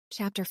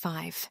Chapter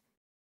 5.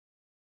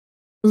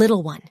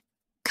 Little one,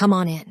 come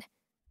on in.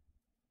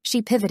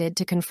 She pivoted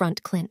to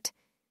confront Clint.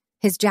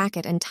 His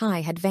jacket and tie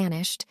had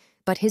vanished,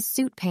 but his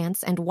suit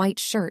pants and white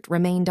shirt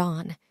remained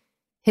on.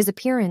 His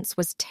appearance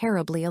was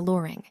terribly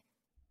alluring.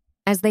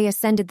 As they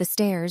ascended the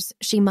stairs,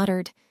 she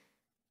muttered,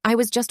 "I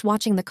was just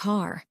watching the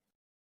car."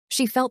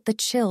 She felt the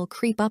chill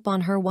creep up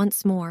on her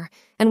once more,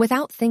 and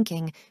without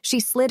thinking, she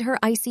slid her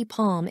icy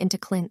palm into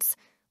Clint's,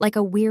 like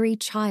a weary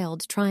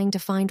child trying to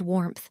find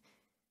warmth.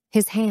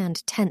 His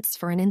hand tensed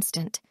for an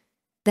instant.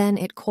 Then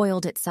it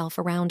coiled itself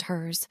around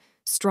hers,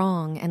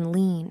 strong and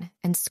lean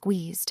and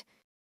squeezed.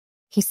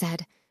 He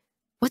said,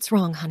 "What's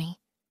wrong, honey?"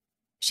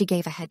 She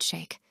gave a head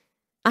shake.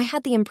 I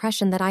had the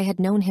impression that I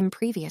had known him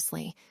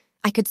previously.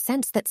 I could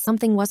sense that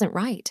something wasn't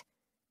right.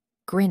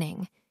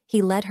 Grinning,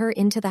 he led her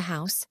into the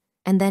house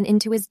and then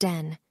into his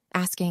den,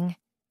 asking,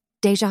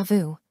 "Déjà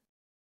vu?"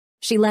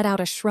 She let out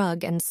a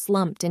shrug and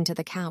slumped into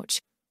the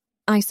couch.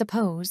 "I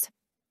suppose."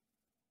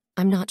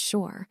 "I'm not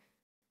sure.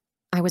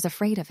 I was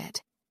afraid of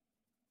it."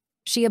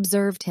 She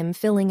observed him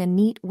filling a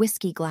neat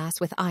whiskey glass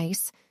with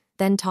ice,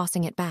 then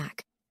tossing it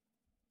back.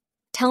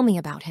 "Tell me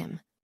about him."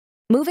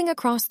 Moving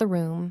across the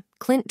room,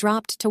 Clint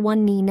dropped to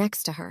one knee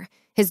next to her,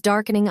 his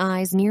darkening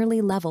eyes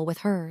nearly level with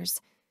hers.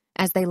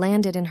 As they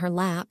landed in her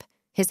lap,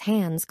 his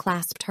hands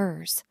clasped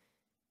hers.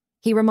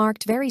 He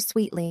remarked very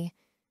sweetly,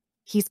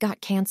 "He's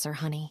got cancer,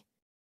 honey.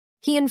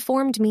 He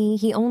informed me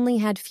he only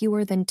had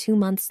fewer than 2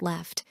 months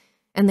left,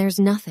 and there's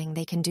nothing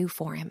they can do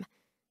for him."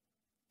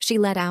 She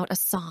let out a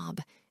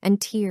sob, and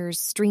tears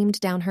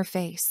streamed down her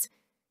face.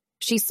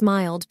 She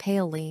smiled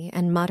palely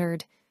and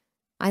muttered,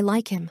 "I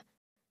like him.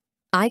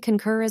 I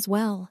concur as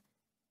well.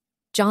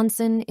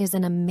 Johnson is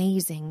an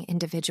amazing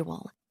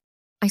individual.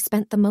 I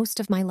spent the most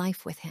of my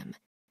life with him."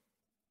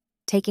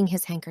 Taking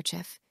his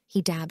handkerchief,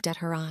 he dabbed at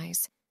her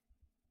eyes.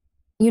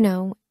 "You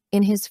know,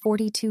 in his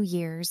 42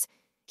 years,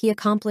 he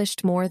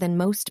accomplished more than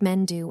most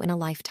men do in a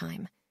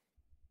lifetime.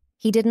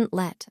 He didn't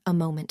let a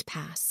moment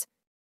pass.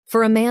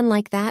 For a man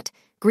like that,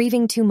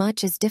 grieving too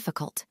much is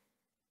difficult."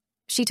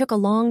 She took a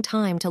long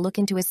time to look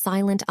into his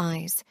silent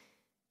eyes.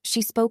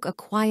 She spoke a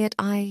quiet,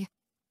 I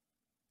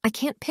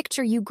can't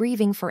picture you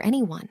grieving for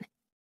anyone."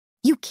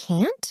 "You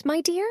can't,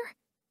 my dear?"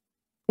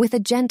 With a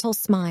gentle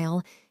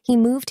smile, he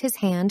moved his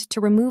hand to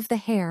remove the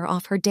hair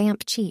off her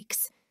damp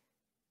cheeks.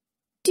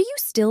 "Do you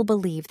still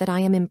believe that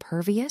I am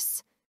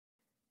impervious?"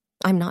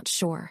 "I'm not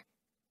sure."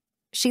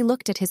 She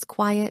looked at his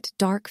quiet,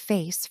 dark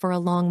face for a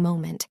long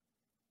moment.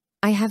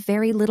 "I have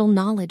very little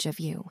knowledge of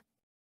you.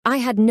 I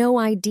had no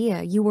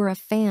idea you were a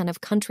fan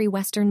of country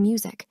western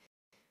music.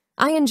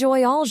 I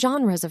enjoy all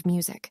genres of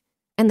music,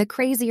 and the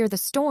crazier the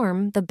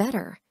storm, the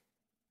better,"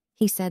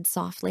 he said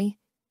softly,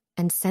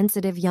 and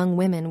sensitive young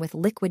women with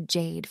liquid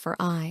jade for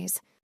eyes.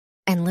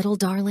 "And little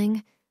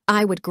darling,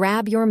 I would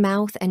grab your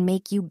mouth and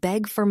make you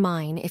beg for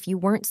mine if you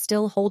weren't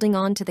still holding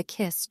on to the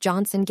kiss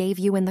Johnson gave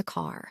you in the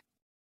car."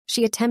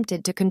 She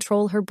attempted to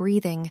control her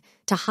breathing,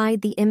 to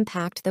hide the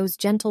impact those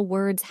gentle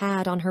words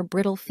had on her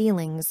brittle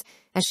feelings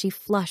as she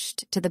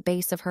flushed to the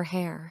base of her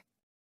hair.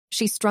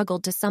 She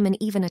struggled to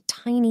summon even a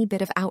tiny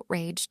bit of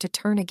outrage to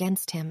turn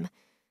against him.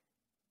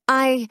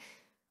 I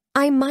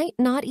might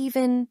not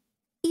even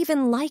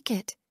like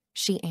it,"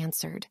 she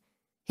answered,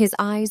 his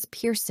eyes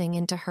piercing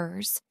into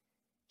hers.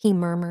 He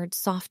murmured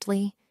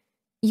softly,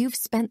 "You've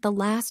spent the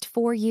last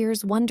 4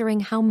 years wondering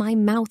how my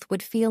mouth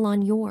would feel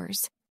on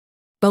yours.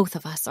 Both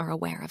of us are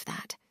aware of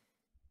that."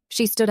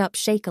 She stood up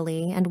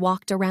shakily and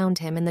walked around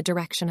him in the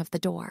direction of the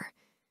door.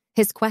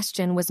 His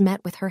question was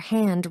met with her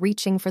hand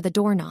reaching for the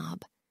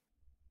doorknob.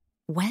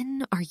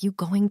 "When are you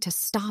going to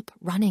stop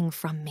running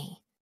from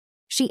me?"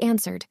 She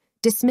answered,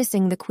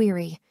 dismissing the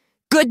query.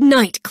 "Good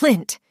night,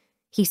 Clint,"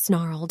 he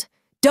snarled.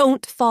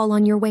 "Don't fall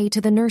on your way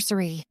to the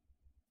nursery."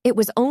 It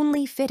was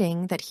only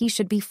fitting that he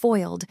should be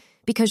foiled,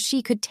 because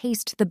she could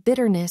taste the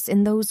bitterness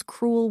in those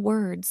cruel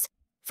words.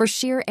 For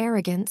sheer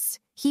arrogance,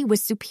 he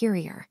was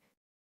superior.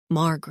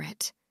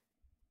 Margaret.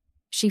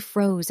 She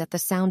froze at the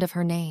sound of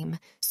her name,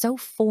 so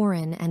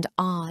foreign and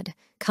odd,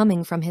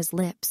 coming from his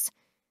lips.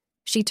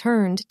 She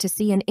turned to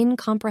see an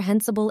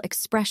incomprehensible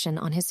expression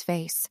on his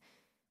face.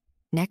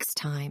 "Next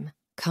time,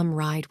 come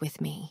ride with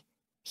me,"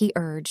 he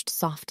urged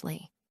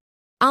softly.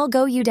 "I'll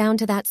go you down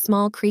to that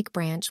small creek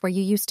branch where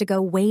you used to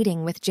go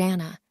wading with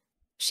Jana."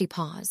 She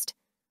paused.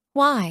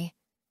 "Why?"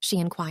 she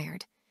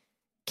inquired.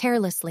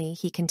 Carelessly,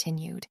 he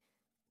continued.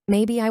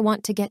 "Maybe I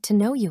want to get to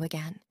know you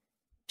again."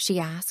 She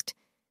asked,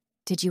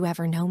 "Did you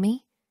ever know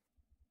me?"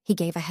 He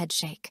gave a head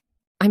shake.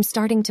 "I'm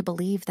starting to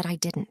believe that I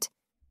didn't."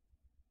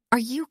 "Are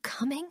you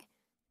coming?"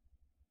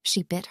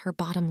 She bit her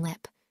bottom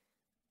lip.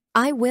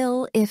 "I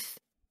will if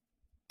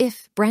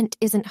Brent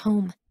isn't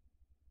home."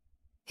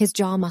 His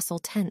jaw muscle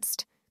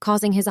tensed,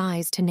 causing his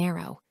eyes to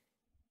narrow.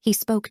 He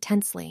spoke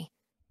tensely.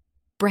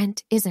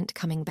 "Brent isn't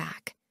coming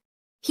back.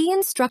 He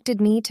instructed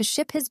me to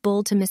ship his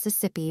bull to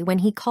Mississippi when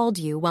he called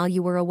you while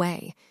you were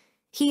away.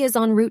 He is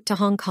en route to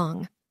Hong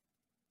Kong."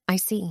 "I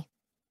see."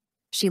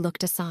 She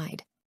looked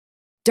aside.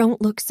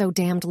 "Don't look so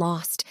damned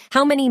lost.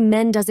 How many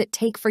men does it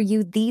take for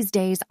you these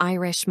days,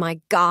 Irish,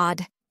 my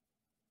God?"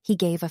 He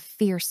gave a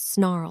fierce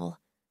snarl.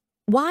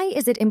 "Why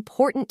is it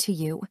important to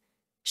you?"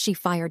 She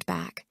fired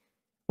back.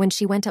 When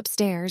she went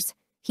upstairs,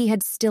 he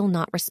had still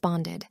not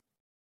responded.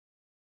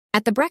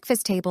 At the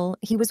breakfast table,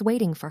 he was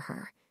waiting for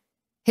her.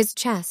 His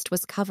chest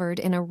was covered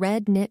in a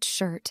red knit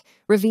shirt,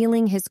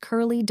 revealing his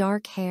curly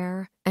dark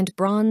hair and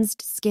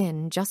bronzed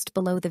skin just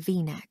below the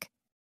V-neck.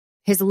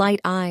 His light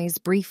eyes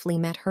briefly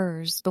met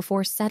hers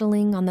before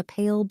settling on the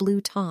pale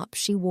blue top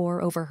she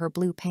wore over her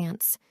blue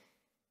pants.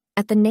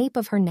 At the nape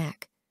of her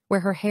neck, where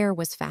her hair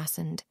was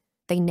fastened,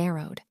 they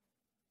narrowed.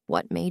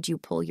 "What made you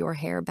pull your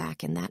hair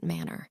back in that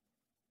manner?"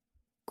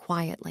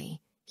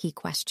 Quietly, he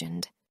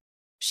questioned.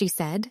 She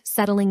said,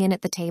 settling in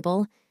at the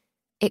table,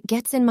 "It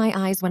gets in my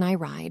eyes when I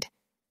ride."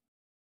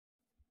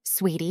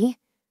 "Sweetie,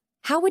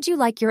 how would you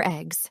like your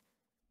eggs?"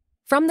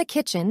 From the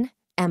kitchen,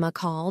 Emma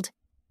called.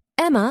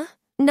 "Emma,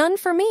 none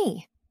for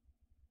me."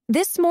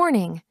 "This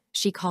morning,"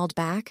 she called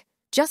back,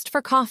 "just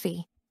for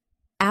coffee."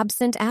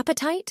 "Absent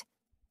appetite?"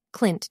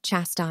 Clint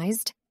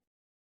chastised.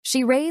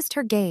 She raised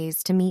her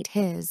gaze to meet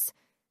his.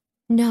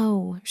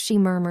 "No," she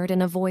murmured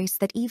in a voice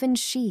that even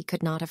she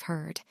could not have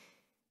heard.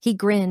 He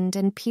grinned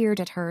and peered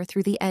at her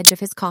through the edge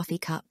of his coffee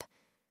cup.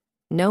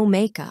 "No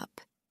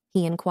makeup?"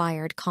 he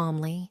inquired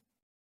calmly.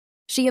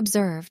 She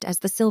observed as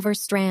the silver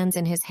strands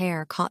in his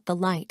hair caught the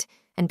light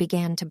and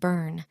began to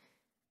burn.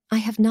 "I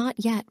have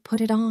not yet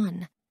put it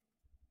on."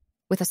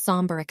 With a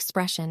somber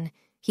expression,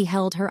 he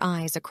held her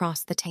eyes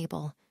across the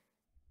table.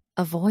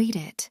 "Avoid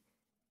it.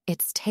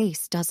 Its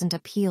taste doesn't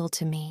appeal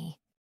to me."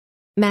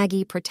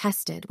 Maggie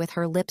protested with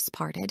her lips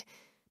parted,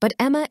 but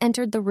Emma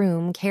entered the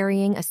room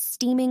carrying a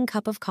steaming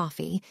cup of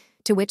coffee,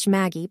 to which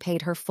Maggie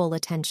paid her full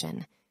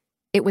attention.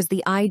 It was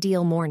the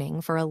ideal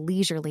morning for a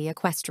leisurely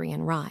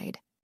equestrian ride.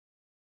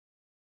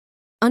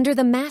 Under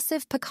the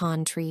massive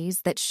pecan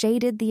trees that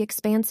shaded the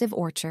expansive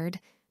orchard,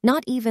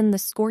 not even the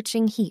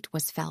scorching heat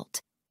was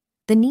felt.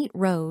 The neat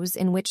rows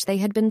in which they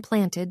had been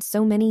planted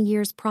so many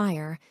years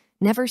prior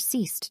never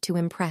ceased to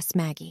impress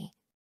Maggie.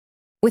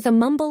 With a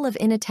mumble of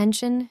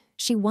inattention,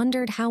 she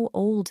wondered how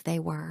old they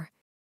were.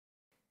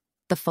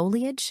 "The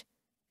foliage?"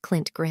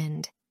 Clint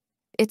grinned.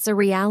 "It's a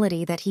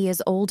reality that he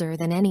is older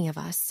than any of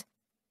us."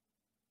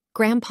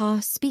 "Grandpa,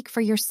 speak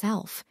for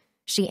yourself,"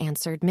 she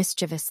answered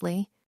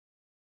mischievously.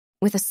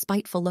 With a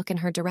spiteful look in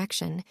her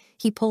direction,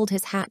 he pulled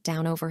his hat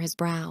down over his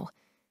brow.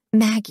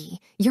 "Maggie,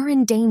 you're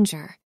in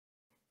danger."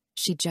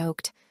 She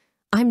joked,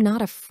 "I'm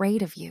not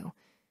afraid of you.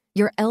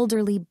 Your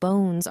elderly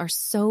bones are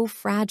so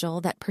fragile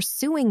that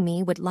pursuing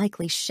me would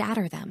likely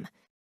shatter them."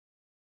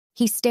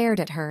 He stared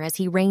at her as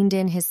he reined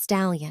in his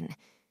stallion.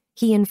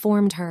 He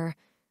informed her,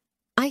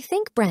 "I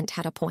think Brent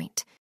had a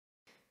point.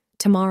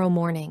 Tomorrow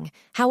morning,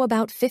 how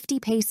about 50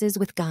 paces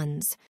with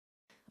guns?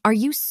 Are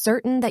you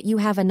certain that you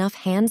have enough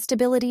hand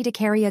stability to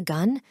carry a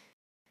gun?"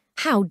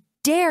 "How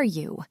dare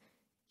you?"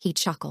 He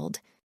chuckled.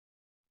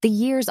 The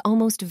years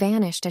almost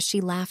vanished as she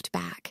laughed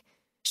back.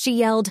 She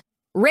yelled,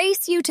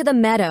 "Race you to the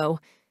meadow!"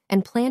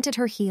 and planted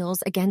her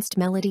heels against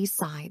Melody's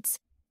sides.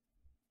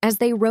 As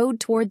they rode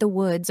toward the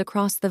woods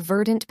across the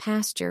verdant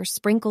pasture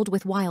sprinkled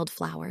with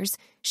wildflowers,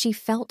 she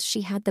felt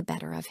she had the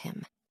better of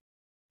him.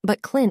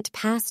 But Clint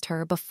passed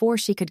her before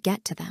she could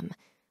get to them,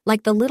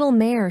 like the little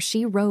mare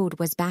she rode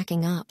was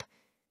backing up.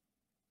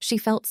 She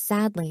felt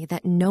sadly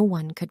that no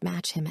one could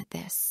match him at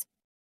this.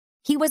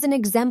 He was an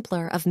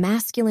exemplar of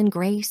masculine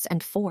grace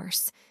and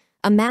force,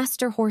 a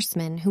master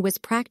horseman who was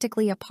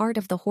practically a part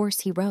of the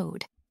horse he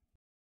rode.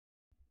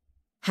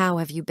 "How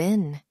have you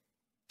been?"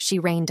 She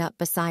reined up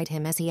beside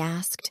him as he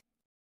asked.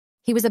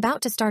 He was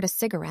about to start a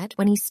cigarette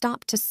when he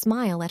stopped to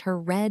smile at her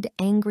red,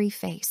 angry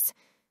face.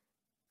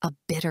 "A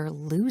bitter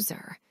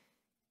loser."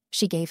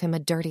 She gave him a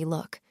dirty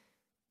look.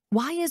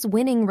 "Why is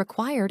winning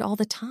required all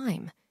the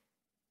time?"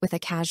 With a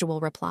casual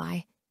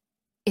reply,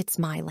 "It's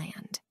my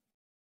land."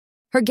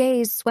 Her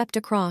gaze swept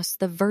across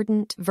the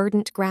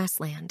verdant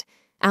grassland,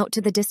 out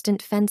to the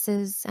distant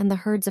fences and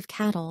the herds of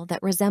cattle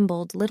that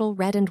resembled little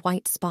red and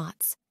white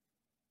spots.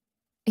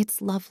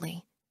 "It's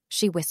lovely,"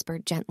 she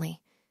whispered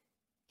gently.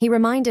 He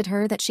reminded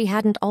her that she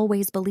hadn't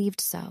always believed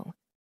so.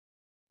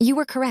 "You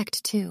were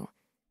correct, too.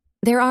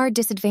 There are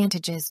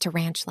disadvantages to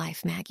ranch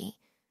life, Maggie.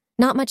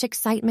 Not much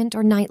excitement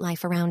or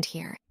nightlife around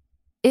here.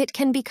 It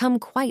can become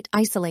quite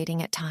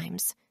isolating at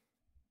times."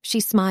 She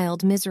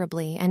smiled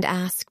miserably and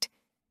asked,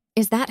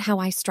 "Is that how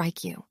I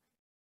strike you?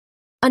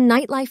 A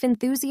nightlife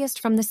enthusiast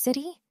from the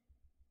city?"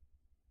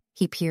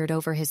 He peered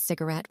over his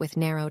cigarette with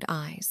narrowed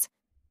eyes.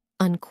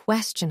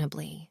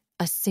 "Unquestionably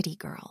a city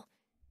girl."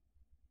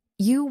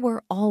 "You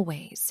were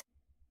always."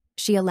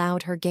 She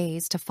allowed her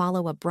gaze to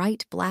follow a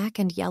bright black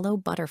and yellow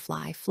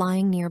butterfly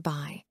flying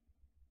nearby.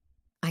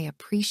 "I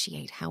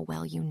appreciate how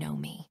well you know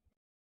me."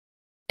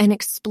 An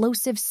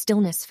explosive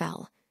stillness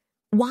fell.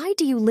 "Why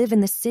do you live in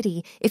the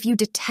city if you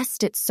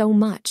detest it so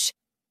much?"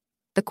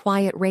 The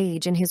quiet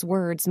rage in his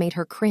words made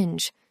her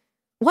cringe.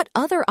 "What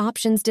other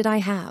options did I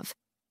have?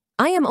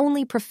 I am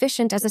only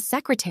proficient as a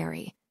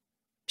secretary."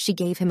 She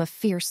gave him a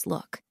fierce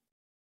look.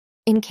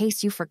 "In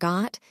case you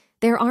forgot,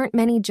 there aren't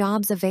many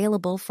jobs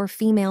available for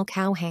female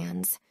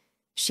cowhands,"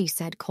 she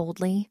said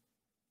coldly.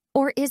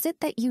 Or is it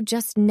that you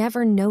just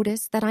never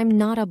notice that I'm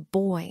not a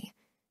boy?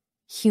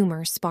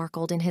 Humor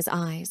sparkled in his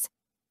eyes.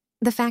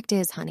 The fact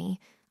is, honey,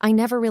 I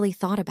never really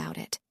thought about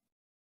it.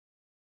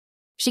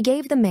 She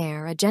gave the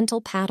mare a gentle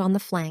pat on the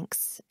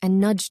flanks and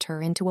nudged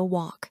her into a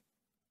walk.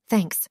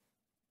 Thanks.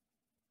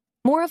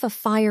 More of a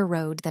fire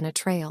road than a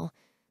trail,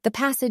 the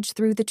passage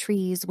through the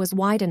trees was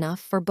wide enough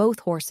for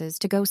both horses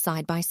to go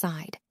side by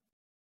side.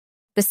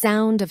 The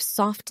sound of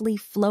softly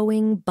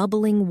flowing,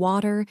 bubbling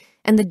water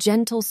and the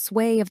gentle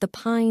sway of the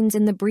pines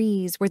in the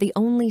breeze were the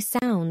only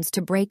sounds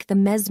to break the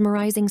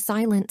mesmerizing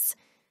silence.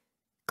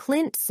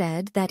 Clint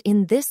said that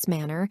in this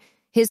manner,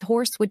 his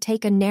horse would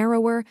take a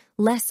narrower,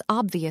 less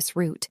obvious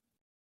route.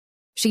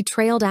 She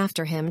trailed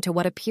after him to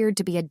what appeared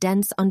to be a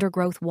dense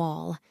undergrowth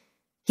wall.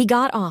 He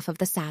got off of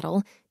the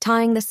saddle,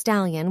 tying the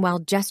stallion while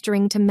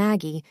gesturing to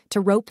Maggie to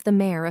rope the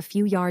mare a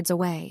few yards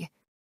away.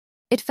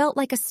 It felt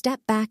like a step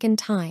back in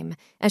time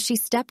as she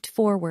stepped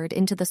forward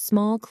into the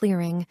small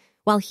clearing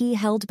while he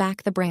held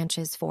back the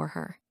branches for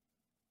her.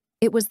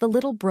 It was the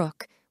little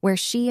brook where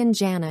she and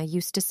Jana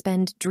used to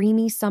spend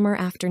dreamy summer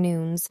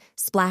afternoons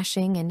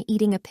splashing and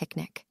eating a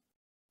picnic.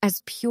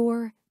 As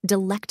pure,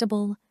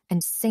 delectable,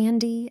 and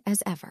sandy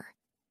as ever.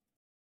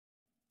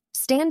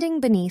 Standing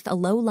beneath a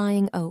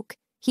low-lying oak,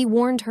 he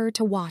warned her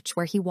to watch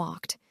where he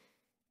walked.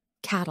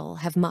 Cattle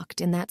have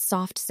mucked in that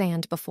soft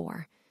sand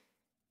before.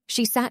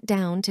 She sat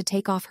down to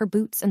take off her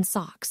boots and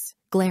socks,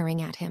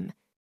 glaring at him.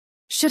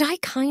 Should I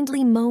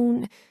kindly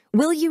moan,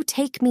 "Will you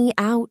take me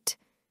out?"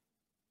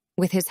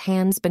 With his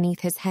hands beneath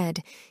his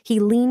head, he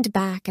leaned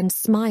back and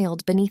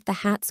smiled beneath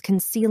the hat's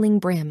concealing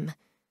brim.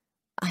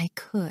 I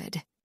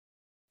could.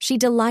 She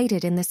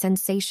delighted in the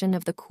sensation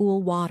of the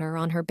cool water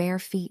on her bare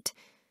feet,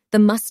 the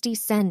musty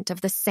scent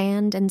of the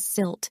sand and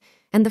silt,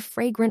 and the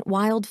fragrant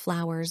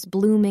wildflowers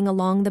blooming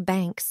along the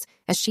banks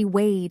as she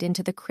waded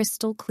into the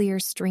crystal-clear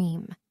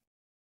stream.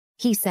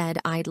 He said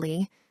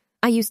idly,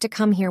 I used to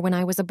come here when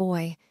I was a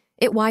boy.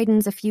 It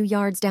widens a few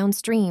yards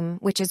downstream,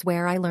 which is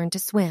where I learned to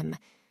swim.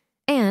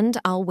 And,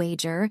 I'll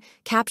wager,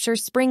 capture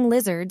spring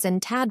lizards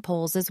and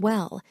tadpoles as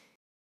well.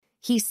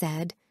 He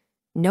said,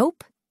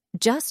 Nope,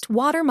 just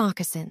water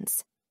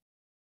moccasins.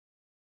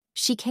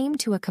 She came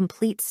to a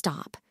complete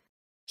stop.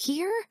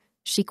 Here?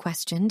 She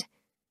questioned.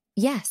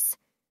 Yes,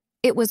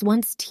 it was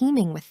once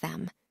teeming with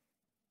them.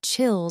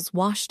 Chills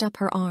washed up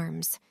her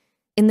arms.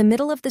 In the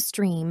middle of the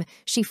stream,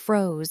 she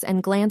froze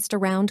and glanced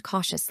around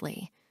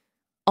cautiously.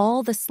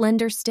 All the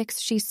slender sticks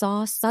she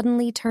saw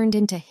suddenly turned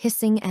into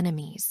hissing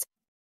enemies.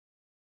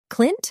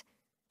 Clint?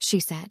 She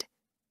said.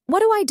 What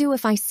do I do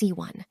if I see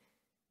one?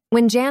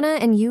 When Jana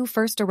and you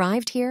first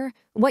arrived here,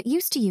 what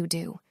used to you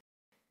do?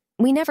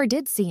 We never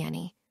did see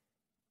any.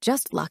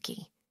 Just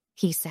lucky,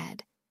 he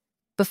said.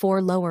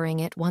 Before lowering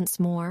it once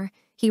more,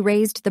 he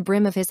raised the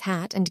brim of his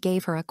hat and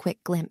gave her a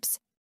quick glimpse.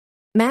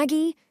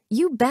 Maggie,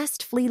 you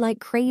best flee like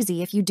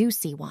crazy if you do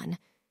see one.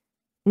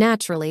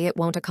 Naturally, it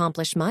won't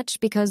accomplish much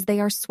because they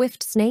are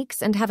swift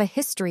snakes and have a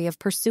history of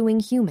pursuing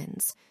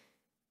humans.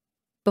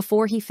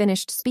 Before he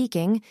finished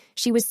speaking,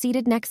 she was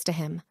seated next to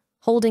him,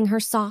 holding her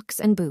socks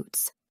and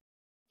boots.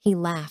 He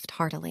laughed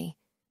heartily.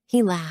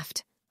 He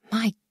laughed.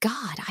 My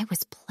God, I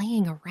was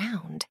playing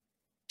around.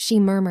 She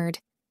murmured,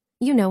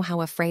 You know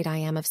how afraid I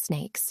am of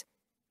snakes.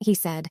 He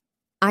said,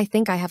 I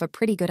think I have a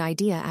pretty good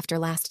idea after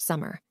last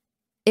summer.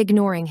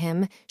 Ignoring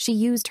him, she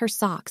used her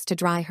socks to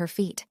dry her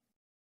feet.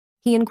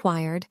 He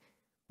inquired,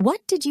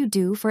 What did you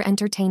do for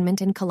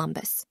entertainment in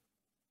Columbus?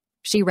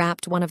 She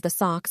wrapped one of the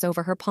socks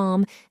over her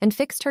palm and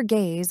fixed her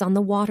gaze on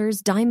the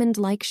water's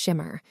diamond-like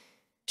shimmer.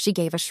 She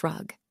gave a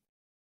shrug.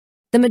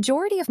 The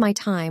majority of my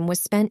time was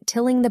spent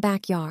tilling the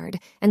backyard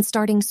and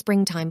starting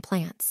springtime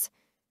plants.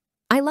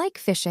 I like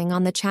fishing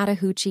on the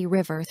Chattahoochee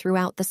River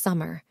throughout the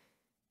summer.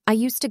 I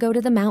used to go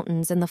to the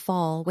mountains in the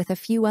fall with a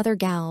few other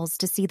gals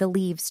to see the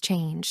leaves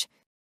change.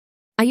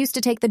 I used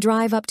to take the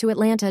drive up to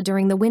Atlanta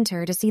during the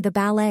winter to see the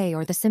ballet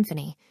or the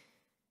symphony.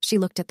 She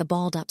looked at the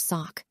balled-up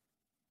sock.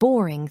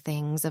 Boring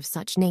things of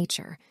such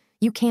nature.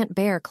 You can't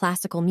bear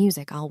classical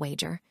music, I'll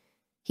wager.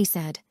 He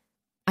said,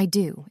 I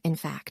do, in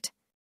fact.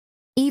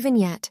 Even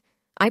yet,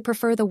 I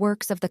prefer the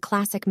works of the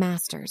classic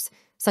masters,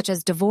 such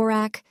as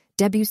Dvorak,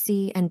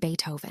 Debussy, and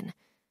Beethoven.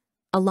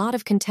 A lot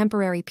of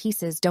contemporary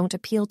pieces don't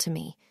appeal to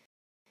me.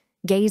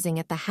 Gazing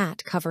at the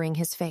hat covering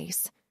his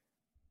face.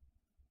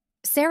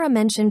 Sarah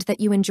mentioned that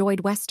you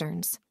enjoyed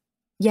westerns.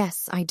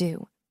 Yes, I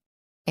do.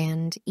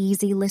 And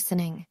easy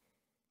listening.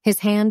 His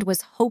hand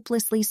was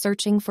hopelessly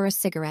searching for a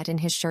cigarette in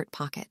his shirt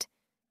pocket.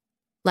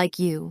 Like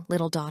you,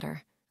 little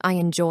daughter, I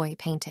enjoy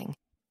painting.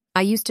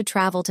 I used to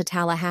travel to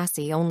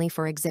Tallahassee only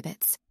for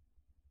exhibits.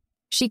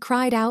 She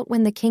cried out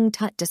when the King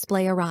Tut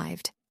display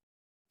arrived.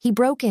 He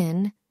broke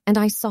in, and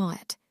I saw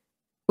it.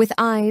 With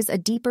eyes a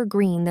deeper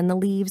green than the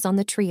leaves on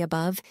the tree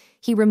above,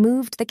 he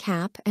removed the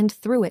cap and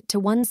threw it to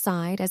one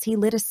side as he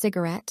lit a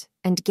cigarette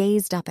and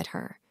gazed up at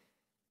her.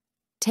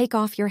 Take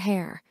off your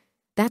hair.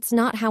 That's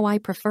not how I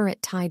prefer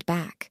it tied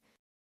back.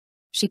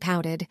 She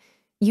pouted.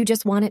 You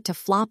just want it to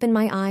flop in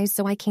my eyes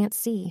so I can't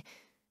see.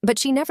 But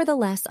she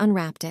nevertheless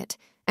unwrapped it,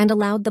 and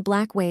allowed the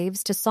black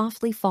waves to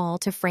softly fall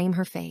to frame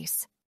her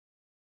face.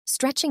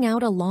 Stretching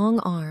out a long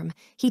arm,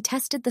 he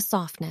tested the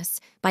softness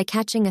by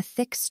catching a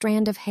thick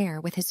strand of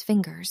hair with his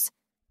fingers.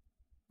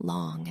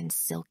 Long and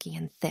silky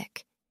and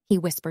thick, he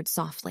whispered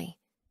softly.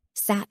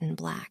 Satin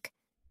black.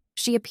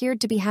 She appeared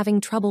to be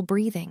having trouble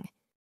breathing.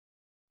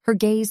 Her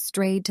gaze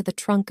strayed to the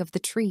trunk of the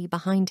tree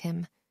behind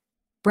him.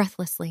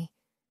 Breathlessly.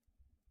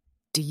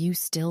 "Do you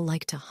still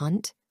like to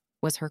hunt?"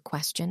 was her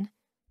question.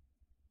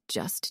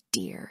 "Just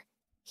deer,"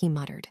 he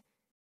muttered.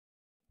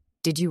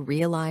 "Did you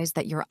realize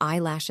that your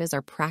eyelashes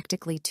are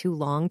practically too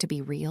long to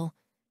be real?"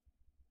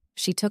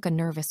 She took a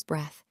nervous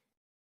breath.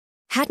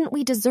 "Hadn't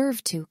we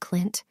deserved to,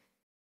 Clint?"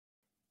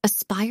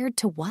 "Aspired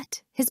to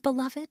what, his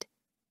beloved?"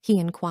 he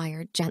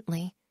inquired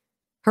gently.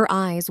 Her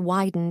eyes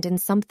widened in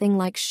something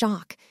like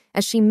shock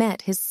as she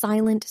met his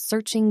silent,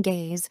 searching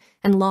gaze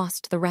and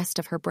lost the rest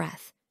of her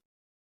breath.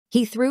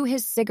 He threw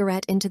his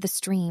cigarette into the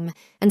stream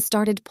and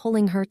started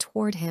pulling her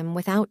toward him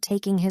without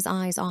taking his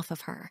eyes off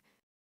of her.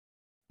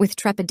 With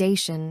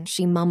trepidation,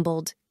 she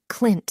mumbled,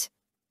 "Clint,"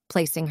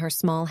 placing her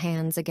small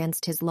hands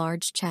against his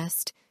large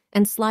chest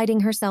and sliding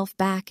herself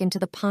back into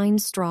the pine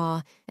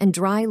straw and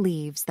dry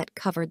leaves that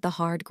covered the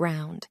hard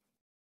ground.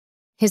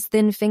 His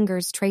thin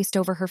fingers traced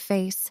over her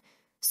face,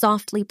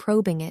 softly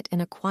probing it in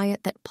a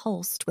quiet that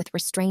pulsed with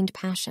restrained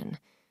passion.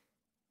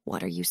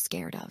 "What are you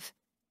scared of?"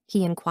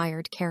 he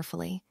inquired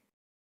carefully.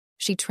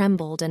 She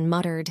trembled and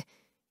muttered,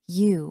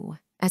 "You,"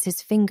 as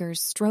his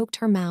fingers stroked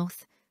her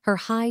mouth, her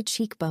high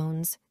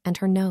cheekbones, and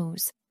her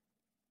nose.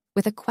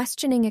 With a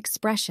questioning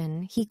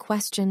expression, he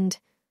questioned,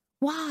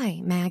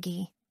 "Why,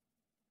 Maggie?"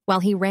 while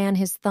he ran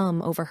his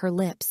thumb over her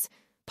lips,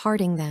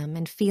 parting them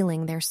and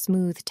feeling their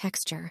smooth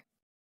texture.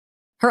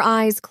 Her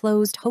eyes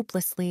closed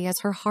hopelessly as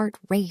her heart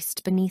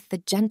raced beneath the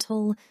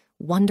gentle,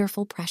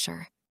 wonderful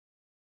pressure.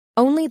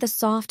 Only the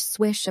soft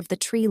swish of the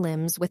tree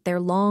limbs with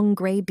their long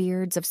gray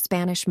beards of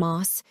Spanish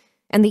moss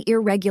and the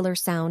irregular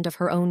sound of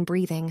her own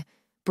breathing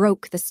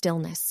broke the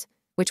stillness,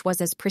 which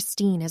was as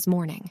pristine as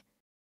morning.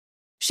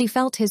 She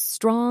felt his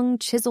strong,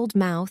 chiseled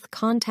mouth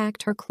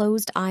contact her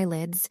closed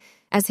eyelids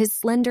as his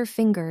slender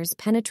fingers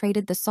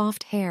penetrated the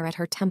soft hair at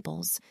her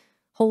temples,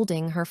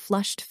 holding her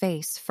flushed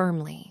face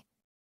firmly.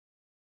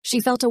 She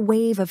felt a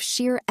wave of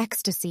sheer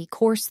ecstasy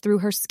course through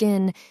her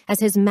skin as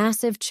his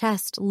massive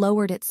chest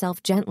lowered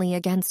itself gently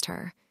against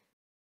her.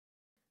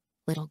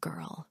 "Little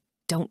girl,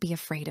 don't be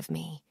afraid of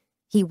me,"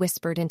 he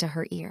whispered into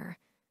her ear.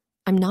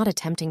 "I'm not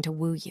attempting to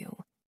woo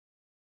you."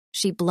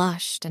 She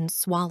blushed and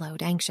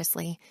swallowed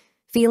anxiously,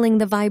 feeling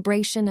the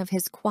vibration of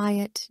his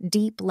quiet,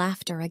 deep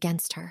laughter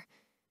against her.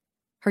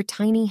 Her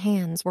tiny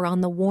hands were on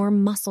the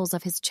warm muscles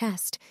of his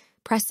chest,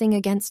 pressing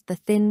against the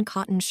thin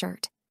cotton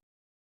shirt.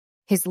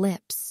 His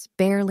lips,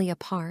 barely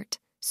apart,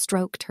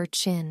 stroked her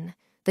chin,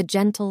 the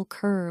gentle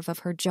curve of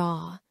her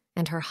jaw,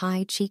 and her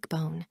high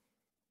cheekbone.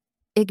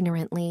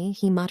 Ignorantly,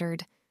 he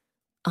muttered,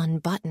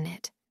 "Unbutton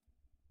it."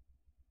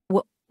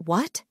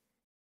 What?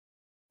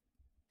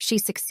 She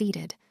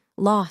succeeded,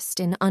 lost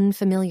in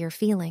unfamiliar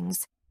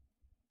feelings.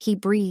 He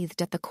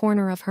breathed at the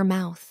corner of her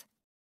mouth.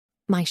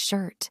 "My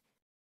shirt."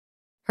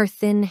 Her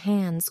thin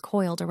hands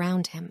coiled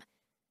around him.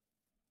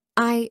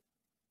 I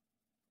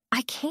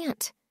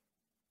can't."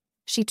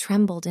 She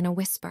trembled in a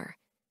whisper.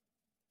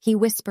 He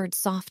whispered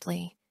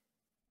softly,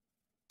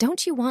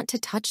 "Don't you want to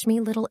touch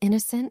me, little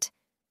innocent?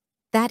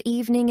 That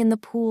evening in the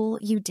pool,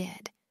 you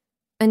did,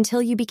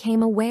 until you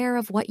became aware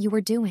of what you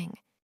were doing."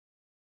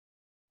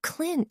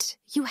 "Clint,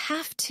 you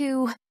have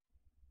to..."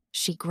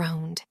 she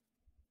groaned.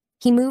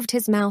 He moved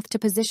his mouth to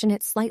position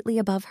it slightly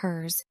above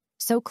hers,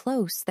 so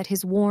close that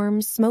his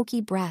warm, smoky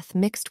breath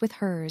mixed with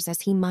hers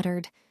as he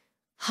muttered,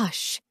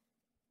 "Hush."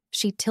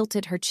 She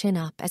tilted her chin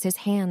up as his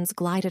hands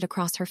glided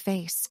across her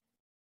face.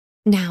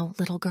 "Now,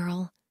 little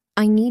girl,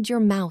 I need your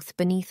mouth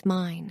beneath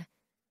mine.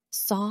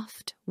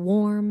 Soft,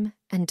 warm,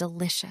 and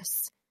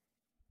delicious."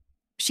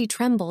 She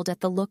trembled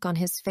at the look on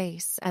his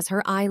face as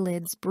her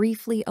eyelids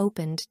briefly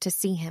opened to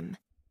see him.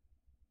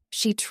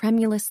 She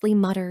tremulously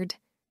muttered,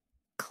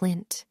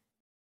 "Clint."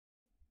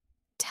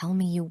 "Tell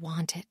me you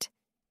want it,"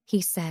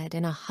 he said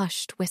in a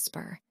hushed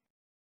whisper.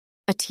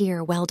 A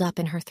tear welled up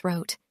in her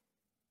throat.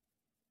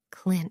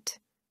 "Clint.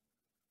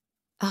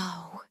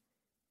 Oh."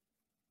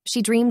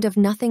 She dreamed of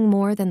nothing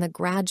more than the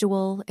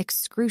gradual,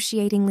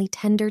 excruciatingly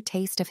tender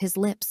taste of his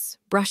lips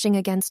brushing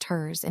against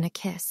hers in a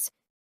kiss.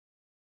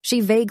 She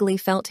vaguely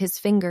felt his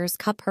fingers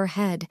cup her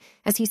head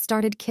as he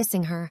started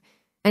kissing her,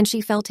 and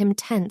she felt him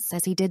tense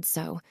as he did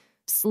so,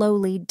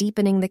 slowly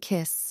deepening the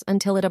kiss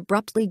until it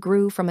abruptly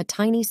grew from a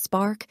tiny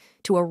spark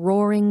to a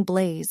roaring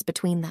blaze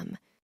between them.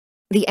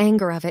 The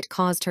anger of it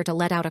caused her to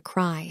let out a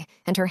cry,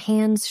 and her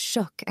hands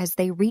shook as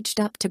they reached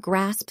up to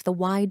grasp the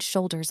wide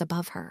shoulders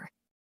above her.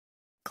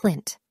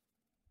 Clint.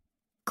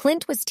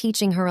 Clint was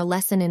teaching her a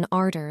lesson in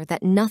ardor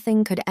that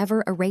nothing could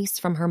ever erase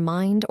from her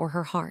mind or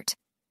her heart.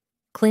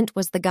 Clint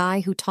was the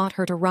guy who taught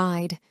her to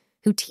ride,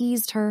 who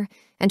teased her,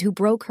 and who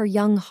broke her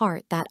young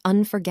heart that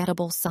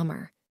unforgettable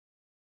summer.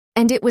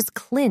 And it was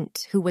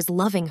Clint who was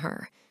loving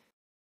her.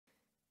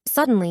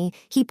 Suddenly,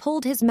 he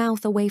pulled his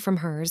mouth away from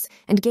hers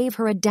and gave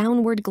her a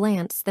downward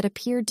glance that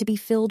appeared to be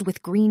filled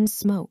with green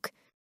smoke.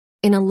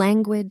 In a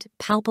languid,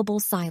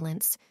 palpable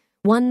silence,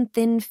 one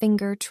thin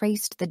finger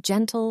traced the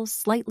gentle,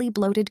 slightly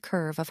bloated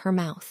curve of her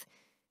mouth.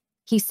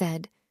 He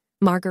said,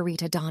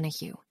 "Margarita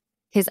Donahue,"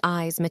 his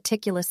eyes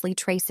meticulously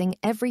tracing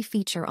every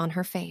feature on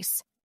her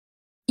face.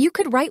 "You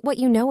could write what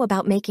you know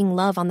about making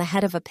love on the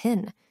head of a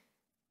pin."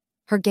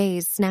 Her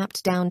gaze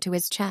snapped down to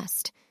his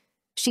chest.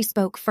 She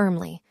spoke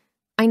firmly.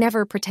 "I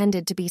never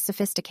pretended to be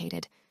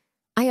sophisticated.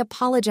 I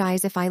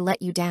apologize if I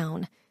let you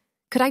down.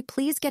 Could I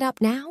please get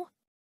up now?"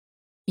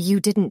 "You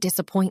didn't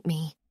disappoint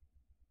me,"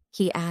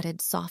 he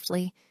added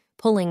softly,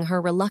 pulling her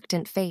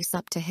reluctant face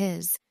up to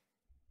his.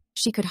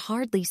 She could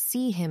hardly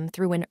see him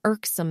through an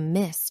irksome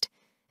mist,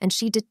 and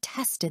she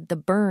detested the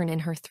burn in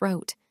her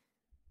throat.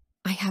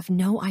 "I have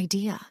no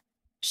idea,"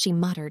 she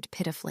muttered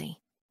pitifully.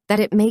 "That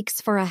it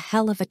makes for a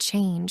hell of a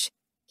change,"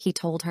 he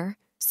told her,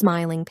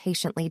 smiling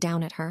patiently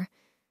down at her.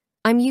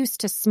 "I'm used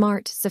to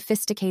smart,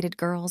 sophisticated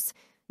girls,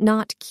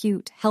 not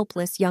cute,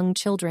 helpless young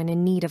children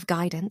in need of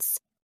guidance."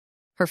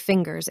 Her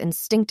fingers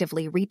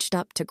instinctively reached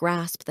up to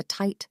grasp the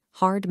tight,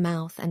 hard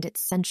mouth and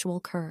its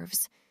sensual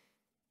curves.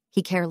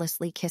 He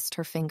carelessly kissed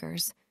her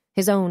fingers,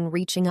 his own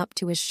reaching up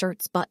to his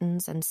shirt's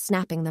buttons and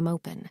snapping them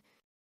open.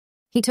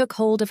 He took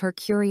hold of her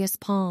curious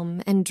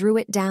palm and drew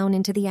it down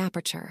into the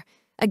aperture,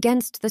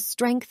 against the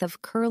strength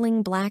of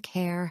curling black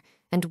hair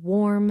and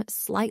warm,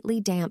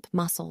 slightly damp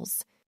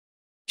muscles.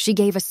 She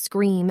gave a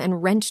scream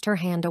and wrenched her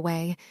hand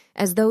away,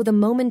 as though the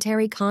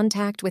momentary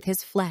contact with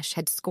his flesh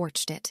had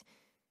scorched it.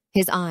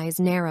 His eyes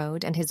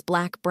narrowed and his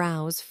black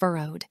brows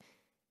furrowed.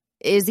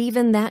 "Is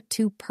even that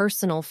too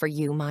personal for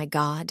you, my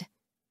God?"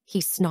 he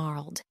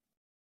snarled.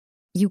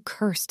 "You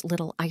cursed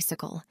little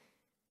icicle.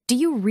 Do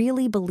you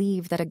really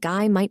believe that a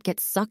guy might get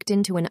sucked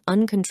into an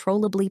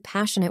uncontrollably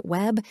passionate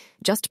web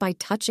just by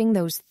touching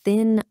those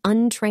thin,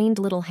 untrained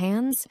little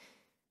hands?"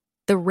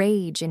 The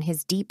rage in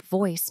his deep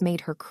voice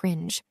made her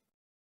cringe.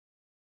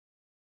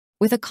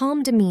 With a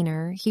calm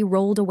demeanor, he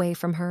rolled away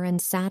from her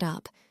and sat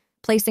up,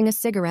 placing a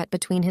cigarette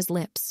between his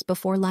lips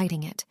before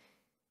lighting it.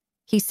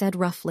 He said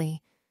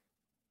roughly,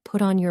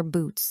 "Put on your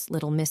boots,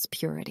 little Miss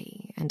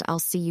Purity, and I'll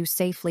see you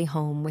safely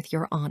home with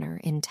your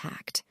honor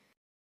intact."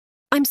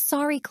 "I'm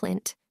sorry,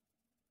 Clint.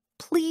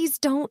 Please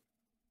don't,"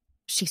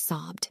 she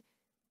sobbed.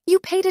 "You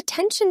paid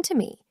attention to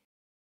me."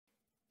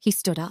 He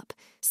stood up,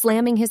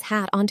 slamming his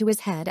hat onto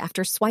his head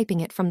after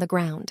swiping it from the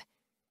ground.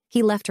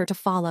 He left her to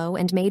follow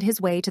and made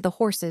his way to the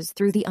horses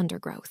through the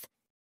undergrowth.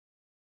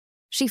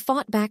 She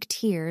fought back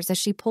tears as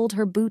she pulled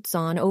her boots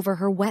on over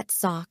her wet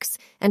socks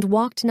and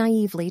walked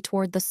naively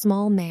toward the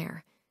small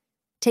mare.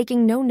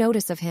 Taking no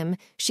notice of him,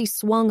 she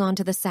swung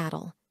onto the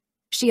saddle.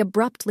 She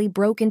abruptly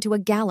broke into a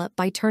gallop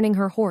by turning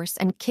her horse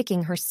and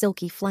kicking her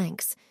silky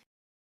flanks.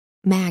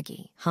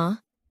 "Maggie, huh?"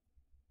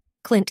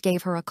 Clint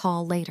gave her a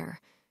call later.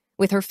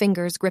 With her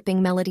fingers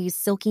gripping Melody's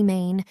silky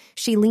mane,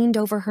 she leaned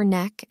over her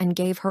neck and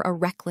gave her a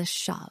reckless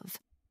shove.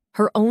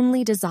 Her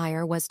only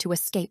desire was to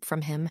escape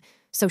from him,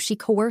 so she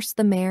coerced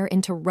the mare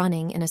into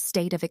running in a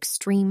state of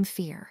extreme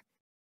fear.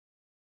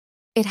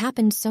 It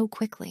happened so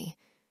quickly.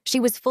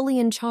 She was fully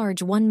in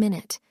charge 1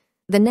 minute.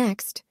 The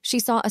next, she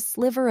saw a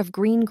sliver of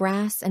green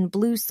grass and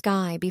blue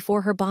sky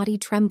before her body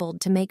trembled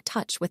to make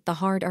touch with the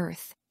hard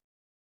earth.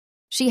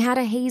 She had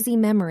a hazy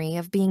memory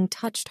of being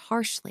touched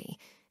harshly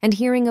and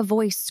hearing a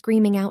voice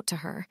screaming out to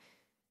her.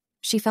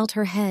 She felt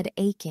her head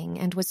aching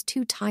and was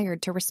too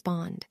tired to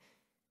respond.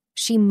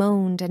 She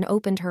moaned and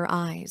opened her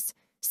eyes,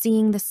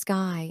 seeing the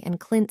sky and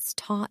Clint's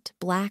taut,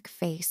 black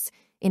face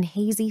in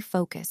hazy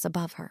focus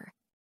above her.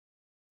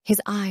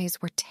 His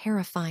eyes were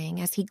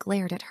terrifying as he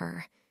glared at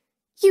her.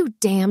 "You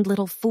damned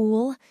little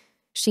fool,"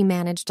 she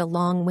managed a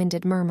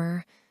long-winded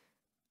murmur.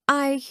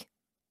 "I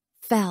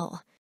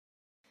fell."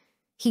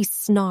 He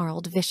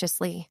snarled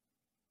viciously.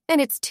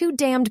 "And it's too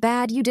damned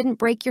bad you didn't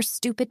break your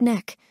stupid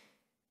neck.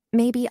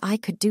 Maybe I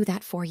could do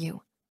that for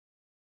you."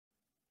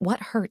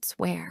 "What hurts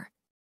where?"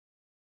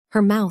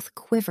 Her mouth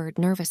quivered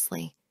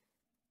nervously.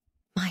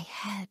 "My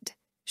head,"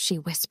 she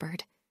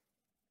whispered.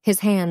 His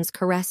hands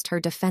caressed her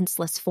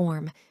defenseless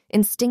form,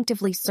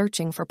 instinctively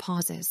searching for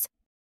pauses.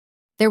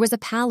 There was a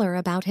pallor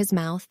about his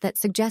mouth that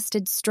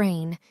suggested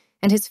strain,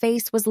 and his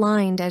face was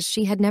lined as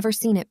she had never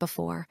seen it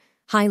before,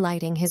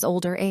 highlighting his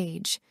older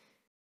age.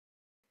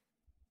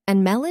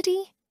 "And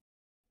Melody?"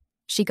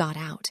 She got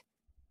out.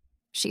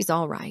 "She's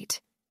all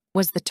right,"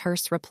 was the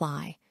terse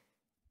reply.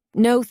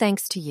 "No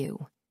thanks to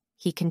you,"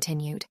 he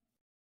continued.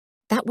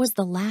 That was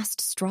the last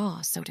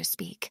straw, so to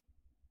speak.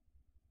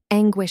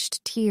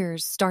 Anguished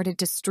tears started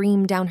to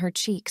stream down her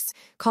cheeks,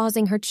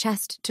 causing her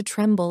chest to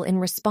tremble in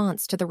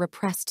response to the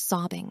repressed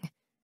sobbing.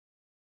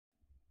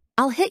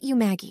 "I'll hit you,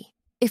 Maggie,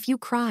 if you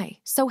cry,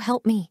 so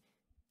help me,"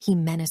 he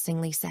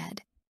menacingly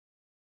said.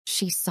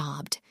 She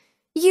sobbed.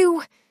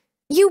 You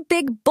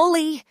big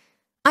bully!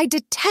 I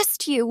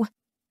detest you!"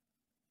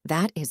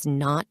 "That is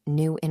not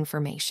new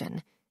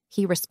information,"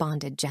 he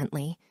responded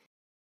gently.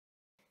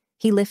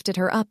 He lifted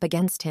her up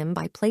against him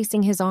by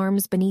placing his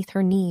arms beneath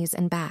her knees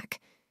and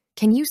back.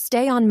 Can you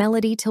stay on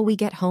melody till we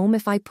get home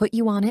if I put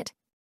you on it?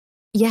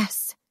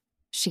 Yes,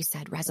 she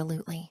said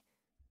resolutely.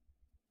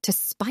 To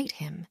spite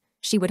him,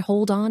 she would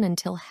hold on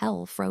until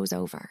hell froze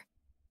over.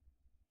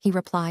 He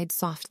replied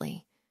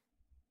softly,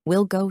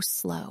 "We'll go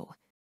slow,"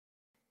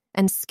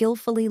 and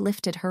skillfully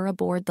lifted her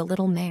aboard the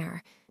little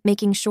mare,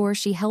 making sure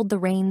she held the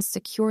reins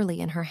securely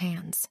in her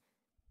hands.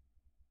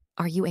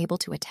 Are you able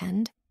to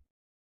attend?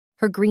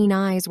 Her green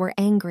eyes were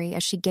angry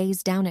as she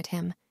gazed down at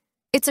him.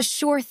 It's a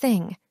sure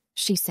thing,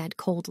 she said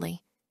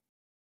coldly.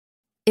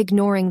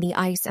 Ignoring the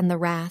ice and the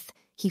wrath,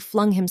 he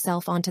flung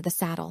himself onto the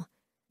saddle.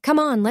 Come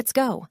on, let's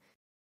go.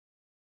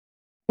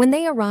 When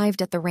they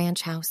arrived at the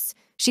ranch house,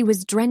 she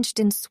was drenched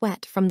in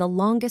sweat from the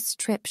longest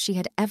trip she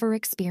had ever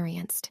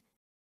experienced.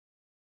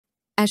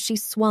 As she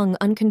swung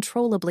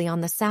uncontrollably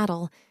on the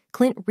saddle,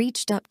 Clint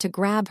reached up to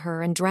grab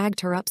her and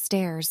dragged her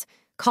upstairs,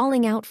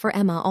 calling out for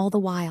Emma all the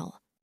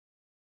while.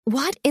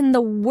 What in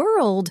the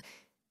world?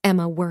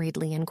 Emma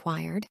worriedly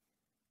inquired.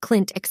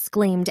 Clint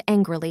exclaimed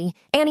angrily.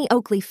 Annie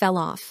Oakley fell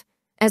off.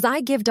 As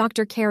I give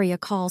Dr. Carey a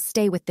call,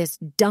 stay with this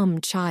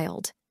dumb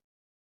child.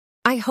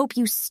 I hope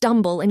you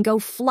stumble and go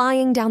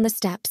flying down the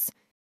steps.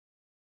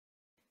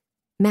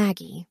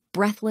 Maggie,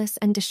 breathless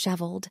and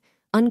disheveled,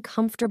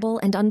 uncomfortable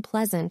and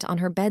unpleasant on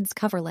her bed's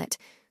coverlet,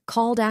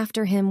 called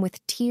after him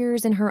with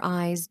tears in her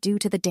eyes due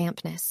to the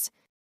dampness.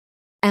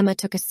 Emma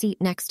took a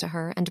seat next to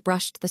her and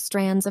brushed the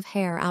strands of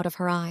hair out of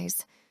her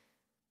eyes.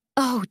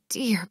 Oh,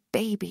 dear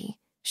baby,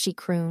 she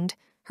crooned,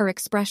 her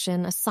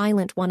expression a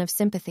silent one of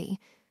sympathy.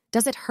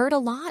 Does it hurt a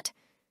lot?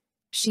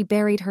 She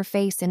buried her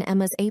face in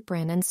Emma's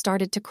apron and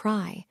started to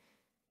cry.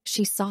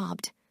 She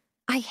sobbed.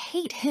 I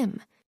hate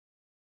him.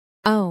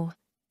 Oh,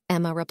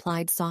 Emma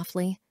replied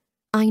softly.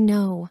 I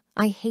know.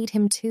 I hate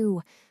him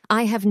too.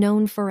 I have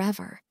known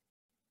forever.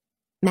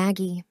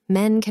 Maggie,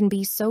 men can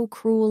be so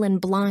cruel and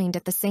blind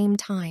at the same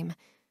time.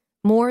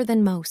 More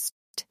than most,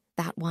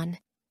 that one.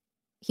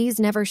 He's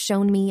never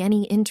shown me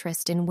any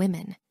interest in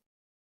women.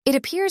 It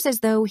appears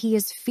as though he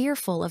is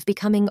fearful of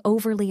becoming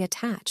overly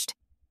attached.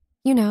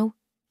 You know,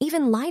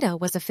 even Lyda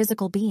was a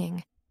physical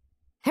being.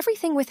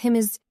 Everything with him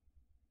is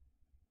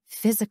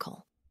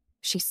physical,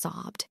 she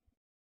sobbed.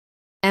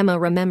 Emma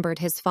remembered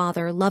his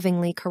father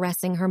lovingly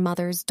caressing her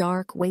mother's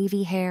dark,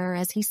 wavy hair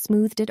as he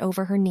smoothed it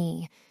over her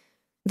knee.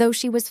 Though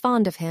she was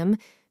fond of him,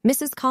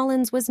 Mrs.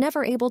 Collins was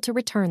never able to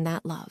return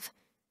that love.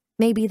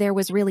 Maybe there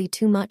was really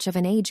too much of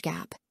an age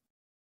gap.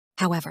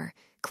 However,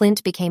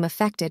 Clint became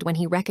affected when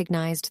he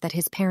recognized that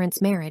his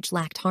parents' marriage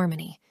lacked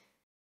harmony.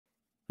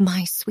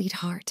 My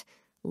sweetheart,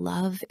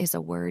 love is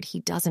a word he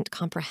doesn't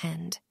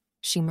comprehend,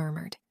 she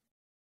murmured.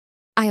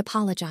 I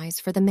apologize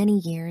for the many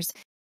years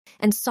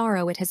and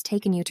sorrow it has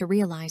taken you to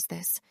realize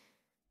this.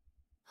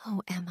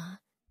 Oh, Emma,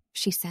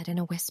 she said in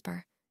a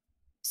whisper,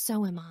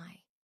 so am I.